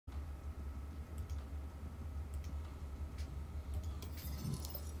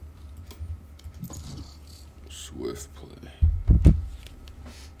Whiff play.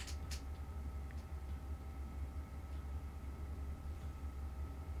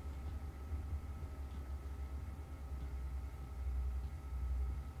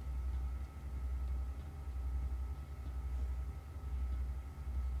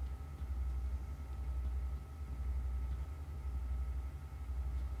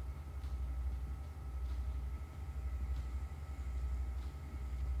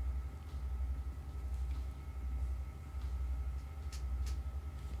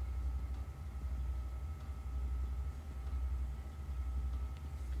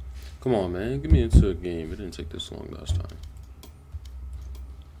 Come on, man. Get me into a game. It didn't take this long last time.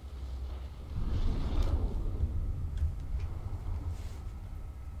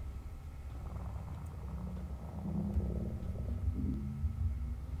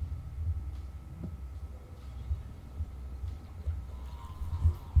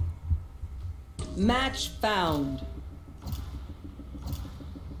 Match found.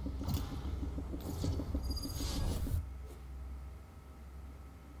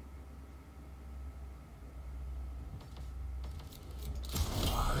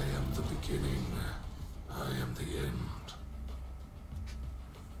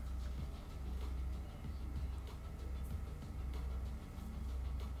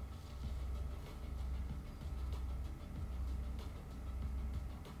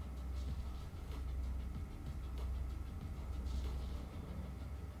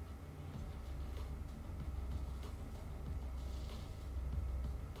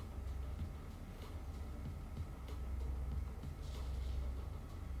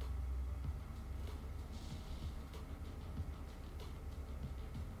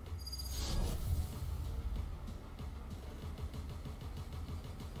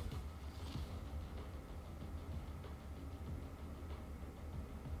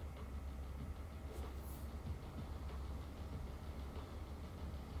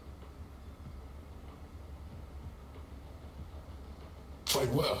 Fight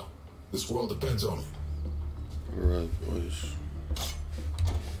well. This world depends on it. Alright, boys.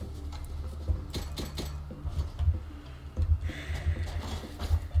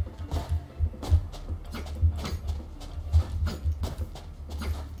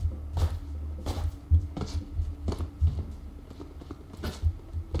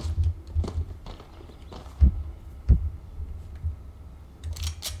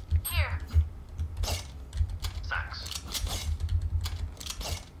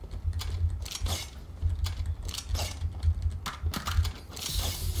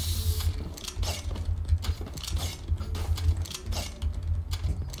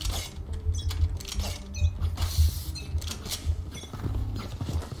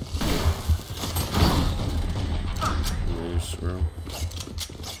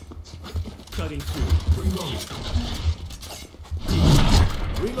 Cutting through.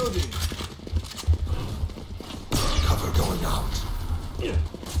 Reloading. Cover going out.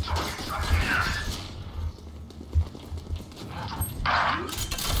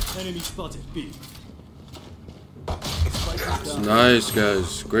 Enemy spotted. B. Nice,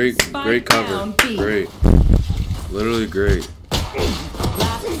 guys. Great cover. Down, Great. Literally great.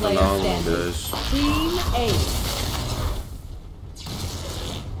 Last player Phenomenal, standing. guys. Team Ace.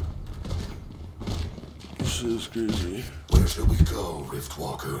 This is crazy. Where should we go,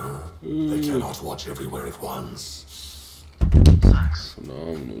 Riftwalker? They cannot watch everywhere at once.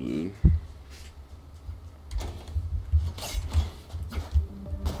 Phenomenal, dude.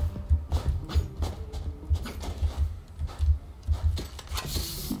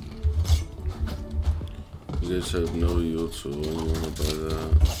 You guys have no yield, so I don't want to buy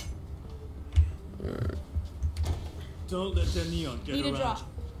that. Alright. Don't let the neon get Need a around. drop.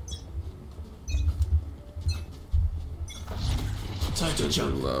 Time to They're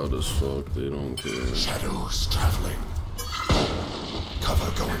jump. loud as fuck. They don't care. Shadows traveling.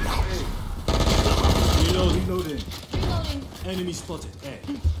 Cover going out. Reloading. Reloading. Enemy spotted. A.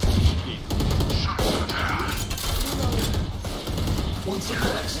 One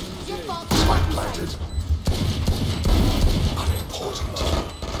suppressed. Your fault. Spike planted. Unimportant.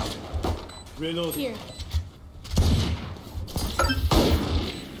 Reloading. Here.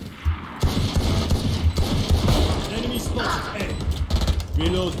 Enemy spotted. A.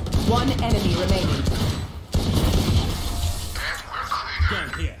 Reloading. One enemy remaining. Gun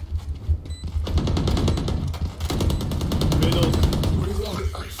here. Reloading. Reload.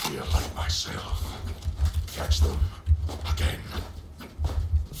 I feel like myself. Catch them. Again.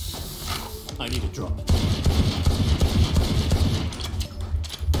 I need a drop.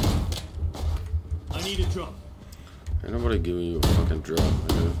 I need a drop. Ain't nobody giving you a fucking drop,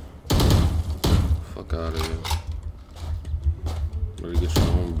 man. Fuck out of here. Better get your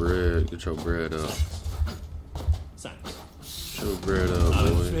own bread. Get your bread up. Thanks. Get your bread up,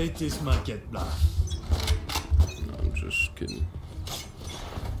 I'm boy. afraid this might get black. No, I'm just kidding.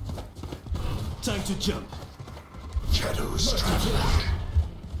 Time to jump. Shadows traveling.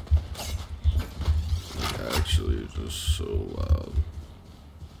 Actually, it's just so loud.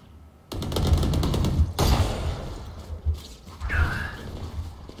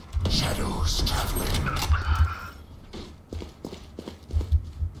 Shadows traveling.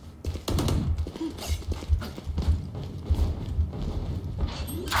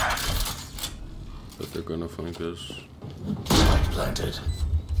 But they're gonna flank us. Spike planted.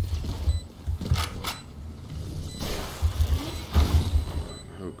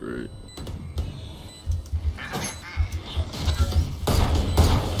 Oh, great.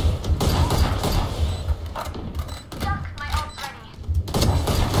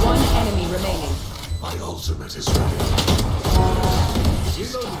 One enemy remaining. My ultimate is ready.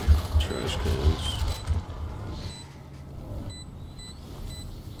 Trash cans.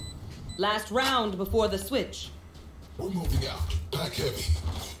 Last round before the switch. We're moving out. Pack heavy.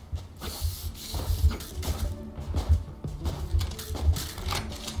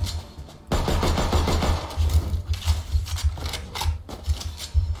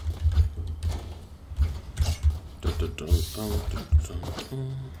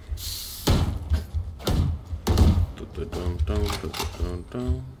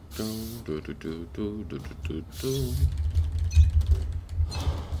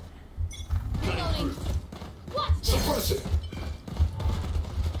 Suppress it.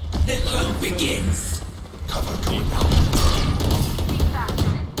 The hunt begins. Cover going out.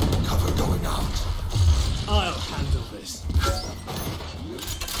 Cover going out. I'll handle this.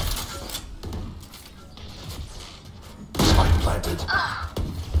 Spike planted.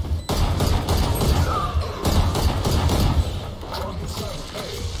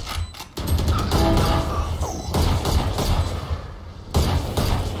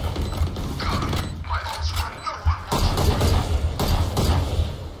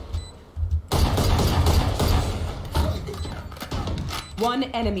 One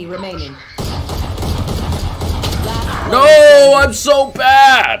enemy remaining. Last No, I'm so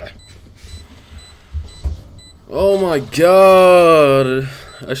bad. Oh my god.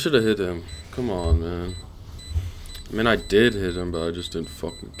 I should have hit him. Come on, man. I mean, I did hit him, but I just didn't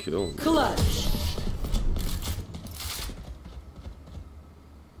fucking kill him. clutch.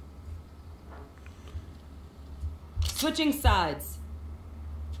 Switching sides.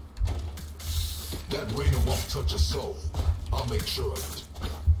 That rain won't touch a soul. I'll make sure of it.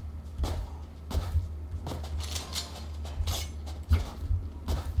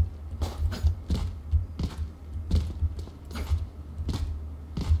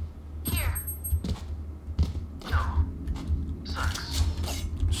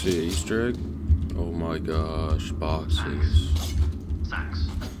 See an Easter egg? Oh my gosh, boxes.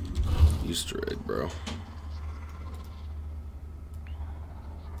 Easter egg, bro.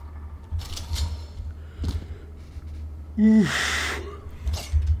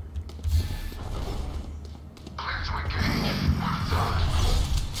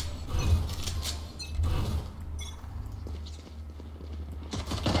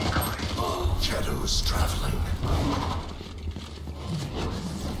 Shadows traveling.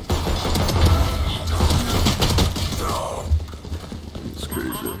 It's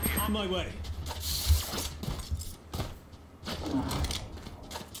crazy. On my way.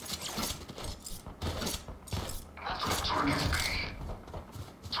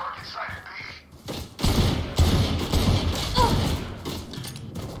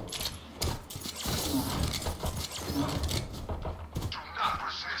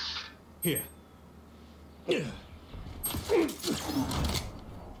 Here.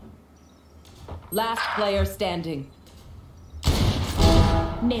 Last player standing.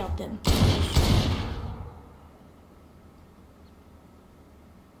 Nailed them.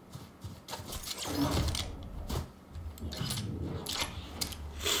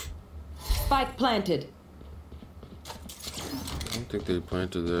 Spike planted. I don't think they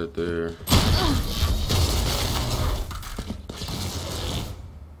planted that there.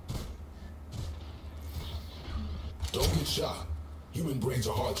 Don't get shot. Human brains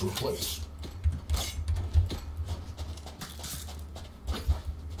are hard to replace.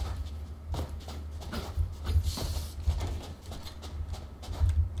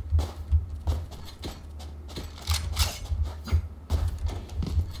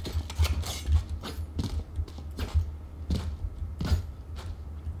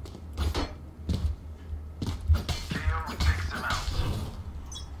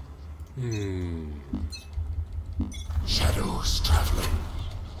 Shadows Shadows traveling.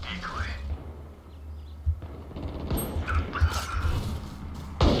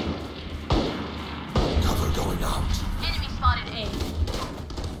 Cover going out. Enemy spotted A.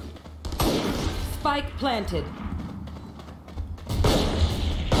 Spike planted.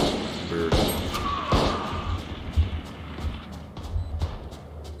 Bird.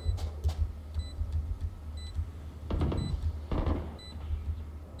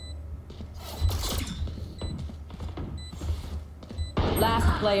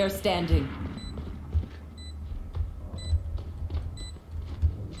 Last player standing.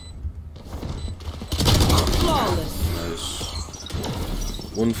 Flawless. Nice.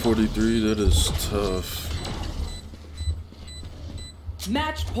 143, that is tough.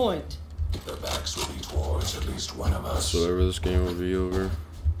 Match point. Their backs will be towards at least one of us. So ever this game will be over.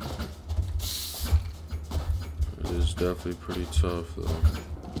 It is definitely pretty tough though.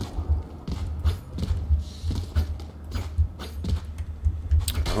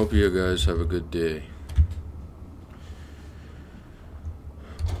 I hope you guys have a good day.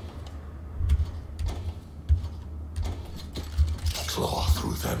 Claw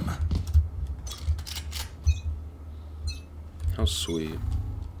through them. How sweet.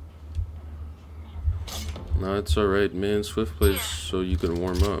 No, it's alright, man. Swift plays so you can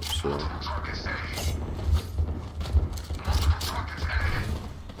warm up, so.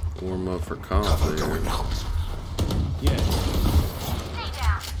 Warm up for comp Cover there. going out. Yeah. Stay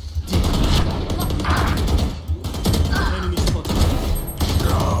down. Enemy spotted.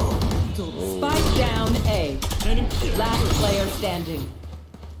 Spike down A. Enemy. Last player standing.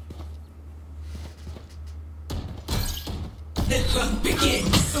 The hunt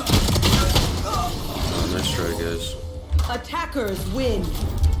begins. Oh, nice try, guys. Attackers win.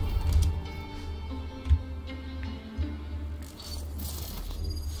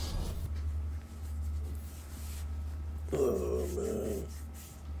 Oh, man.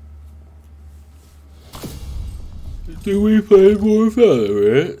 Do we play more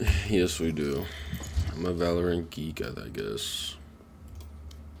Valorant? Yes, we do. I'm a Valorant geek, I guess.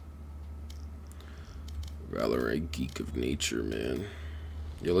 Valorant geek of nature, man.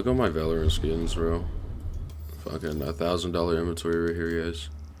 Yeah, look at my Valorant skins, bro. Fucking $1,000 inventory right here, guys.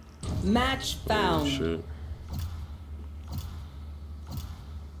 Match Oh, found. shit.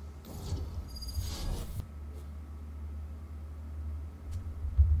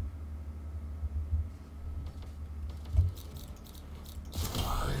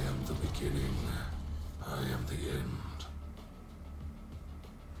 I am the beginning. I am the end.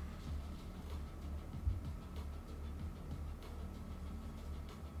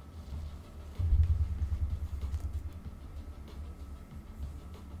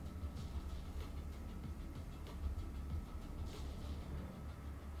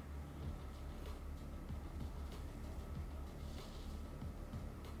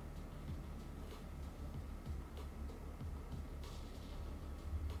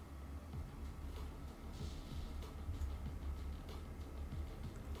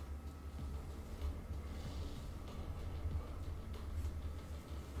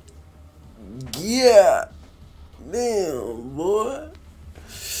 Yeah. Damn, boy.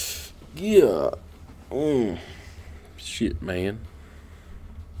 Yeah. Shit, man.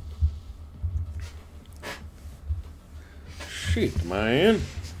 Shit, man.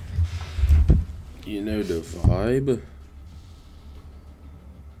 You know the vibe.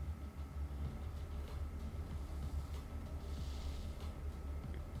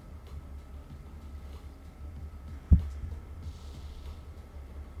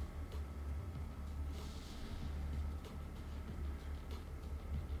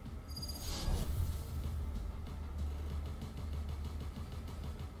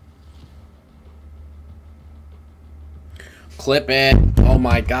 Clip it. Oh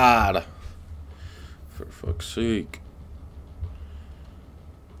my god. For fuck's sake.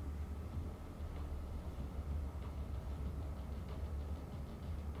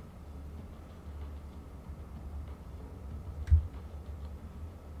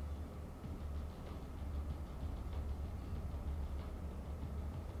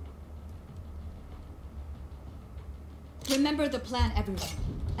 Remember the plan, everyone.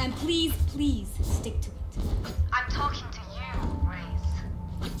 And please, please stick to it. I'm talking to you,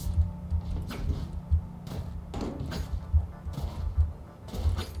 Raze.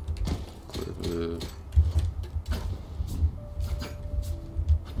 Clip it.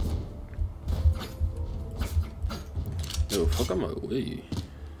 Yo, fuck on my way.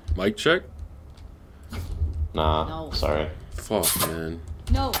 Mic check? Nah, No. sorry. Fuck, man.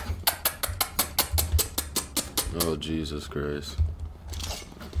 No. Oh, Jesus Christ.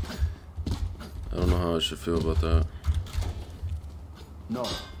 I don't know how I should feel about that. No.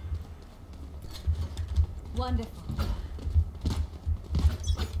 Wonderful.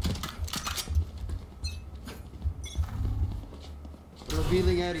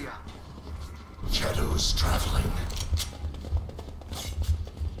 Revealing area. Shadows traveling.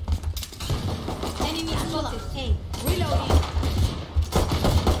 Enemy spotted. A. Reloading.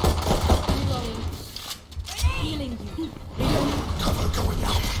 Reloading. Healing you. Reloading. Cover going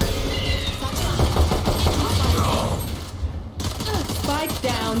out. Spike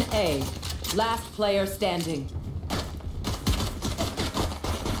down A. Last player standing.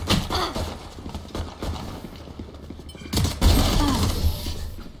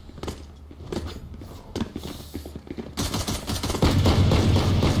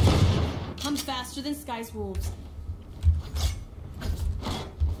 I'm faster than Sky's wolves.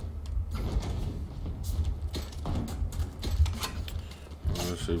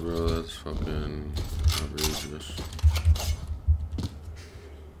 Honestly, bro, that's fucking outrageous.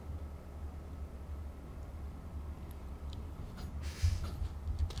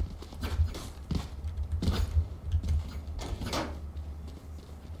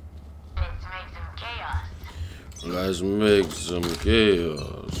 Let's make some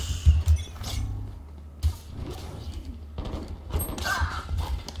chaos.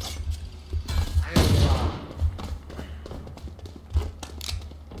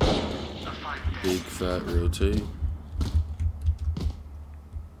 Big fat rotate.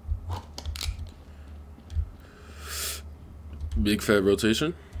 Big fat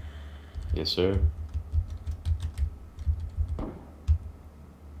rotation. Yes, sir.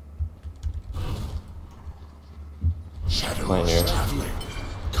 Shadows here. traveling.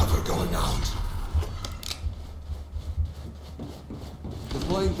 Cover going out.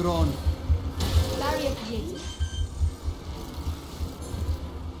 Deploying drone. Barrier created.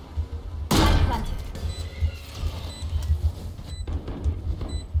 Light planted.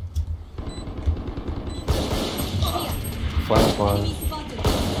 Here. Flash one. Enemy spotted.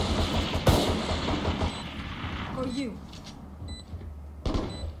 For you.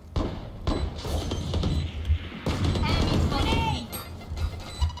 Enemy spotted.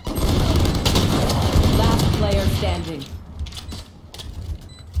 Last player standing.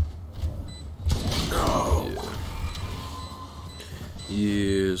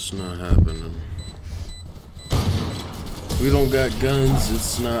 Yeah, it's not happening. We don't got guns,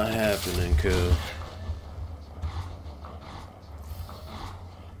 it's not happening, cuz.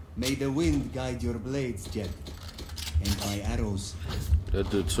 May the wind guide your blades, Jet. And my arrows. That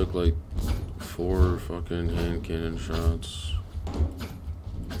dude took like 4 fucking hand cannon shots.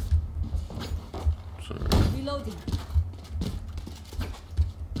 Sorry. Reloading.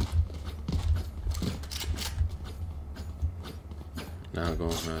 Not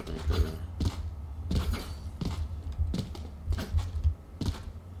gonna happen, cuz.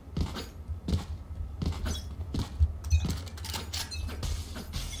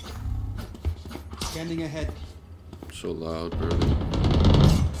 Scanning ahead. So loud, bro.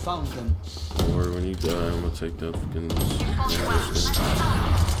 Found them. Or when you die, I'm gonna take that fucking.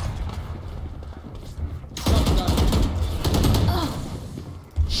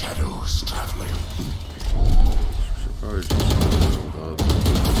 Shadows traveling. Should probably just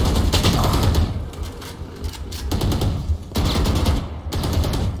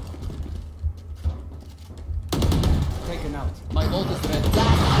Taken out. My ult is ready.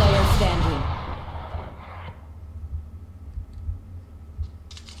 Last player standing.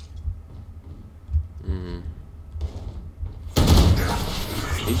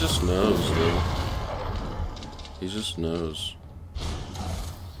 He just knows, dude. He just knows.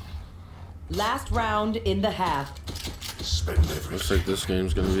 Last round in the half. Spend everything. Looks like this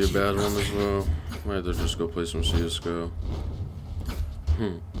game's gonna be a bad one as well. Might have to just go play some CSGO.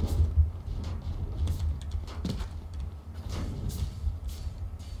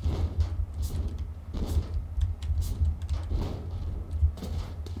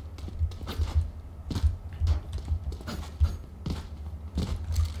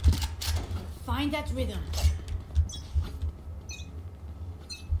 Find that rhythm.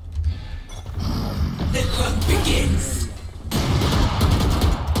 The hunt begins.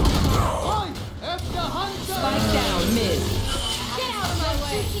 Spike down mid. Get out of my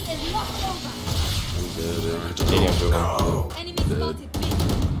way. Duty is not over. I'm dead, yeah. Taking him through one. Enemy spotted.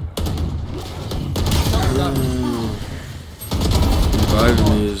 Reviving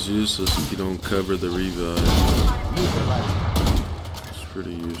me is useless if you don't cover the revive. It's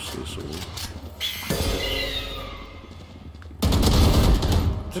pretty useless, man.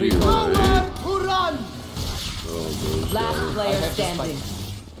 Gee, right? Oh, those Last guys. player standing.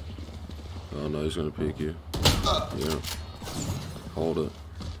 Oh no, he's gonna pick you. Yeah. Hold it.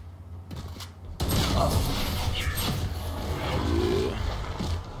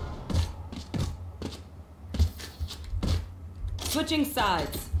 Switching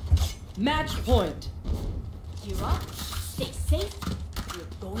sides. Match point. You're up. Stay safe. You're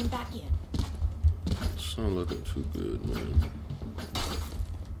going back in. It's not looking too good, man.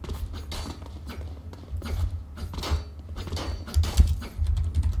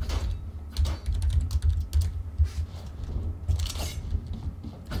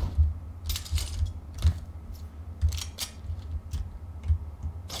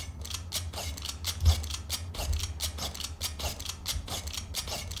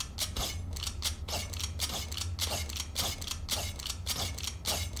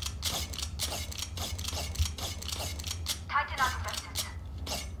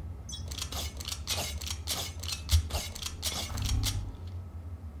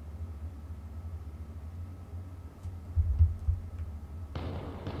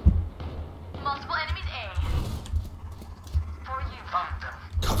 Multiple enemies A. For you. Find them.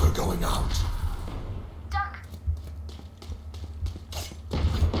 Cover going out. Duck.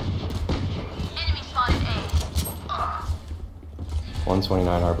 Enemy spotted A.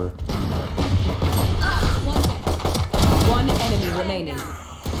 129 Harbor. One enemy remaining.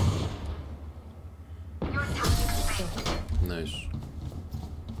 Your tactics failed. Nice.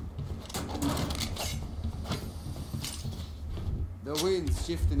 The winds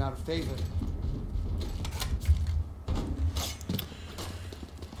shift in our favor.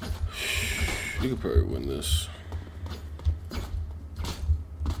 You could probably win this.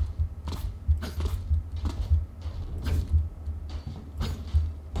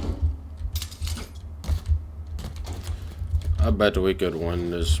 I bet we could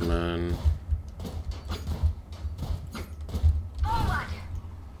win this, man. Forward.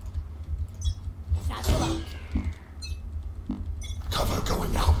 Satchel up. Cover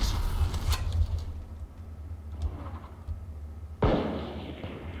going out.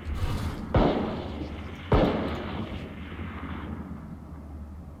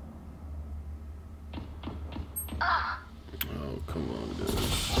 Oh, come on, guys.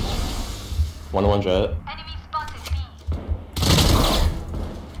 1-1 jet. Enemy spotted B.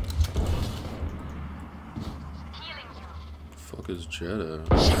 Healing you. Fuck is Jetta?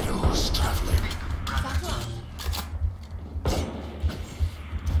 Shadows traveling. Satchel up.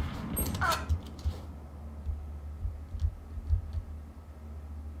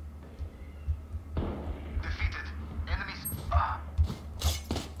 Defeated. Enemies.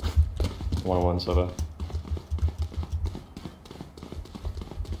 1-1 Sova.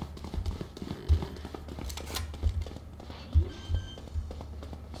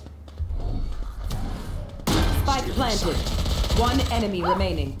 Spike planted. One enemy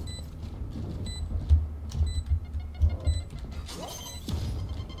remaining.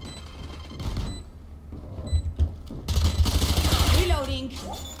 Reloading.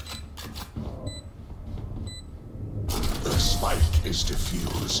 The spike is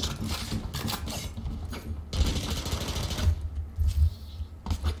diffused.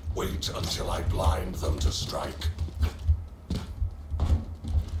 Wait until I blind them to strike.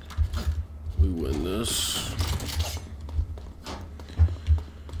 We win this.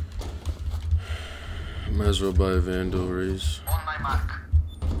 Might as well buy a Vandal raise. On my mark.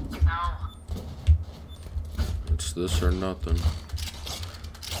 Now. It's this or nothing.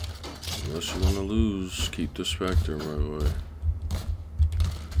 Unless you want to lose, keep the Spectre right away.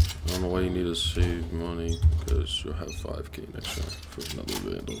 I don't know why you need to save money, because you'll have 5k next time for another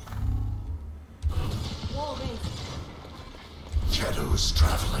Vandal. Wall raised. Shadows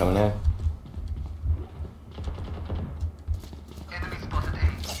traveling. Coming in. Enemy spotted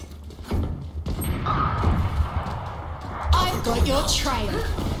I've got your trail.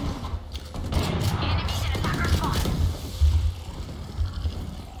 Enemies in attacker spawn.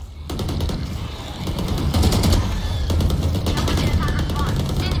 Someone in attacker spawn.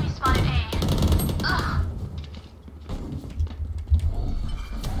 Enemy spotted A. Ugh.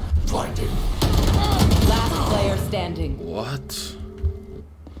 Blinding. Last player standing. What?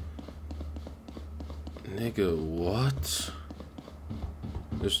 Nigga, what?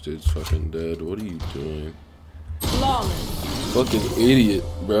 This dude's fucking dead. What are you doing? Flawless. Fucking idiot,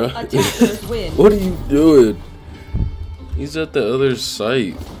 bruh. Attackers win. What are you doing? He's at the other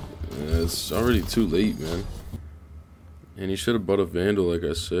site. It's already too late, man. And you should have bought a Vandal, like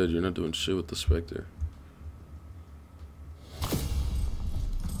I said. You're not doing shit with the Spectre.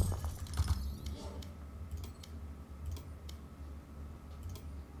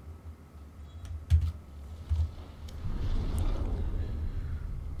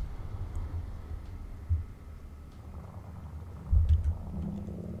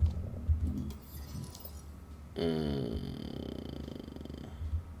 Mm.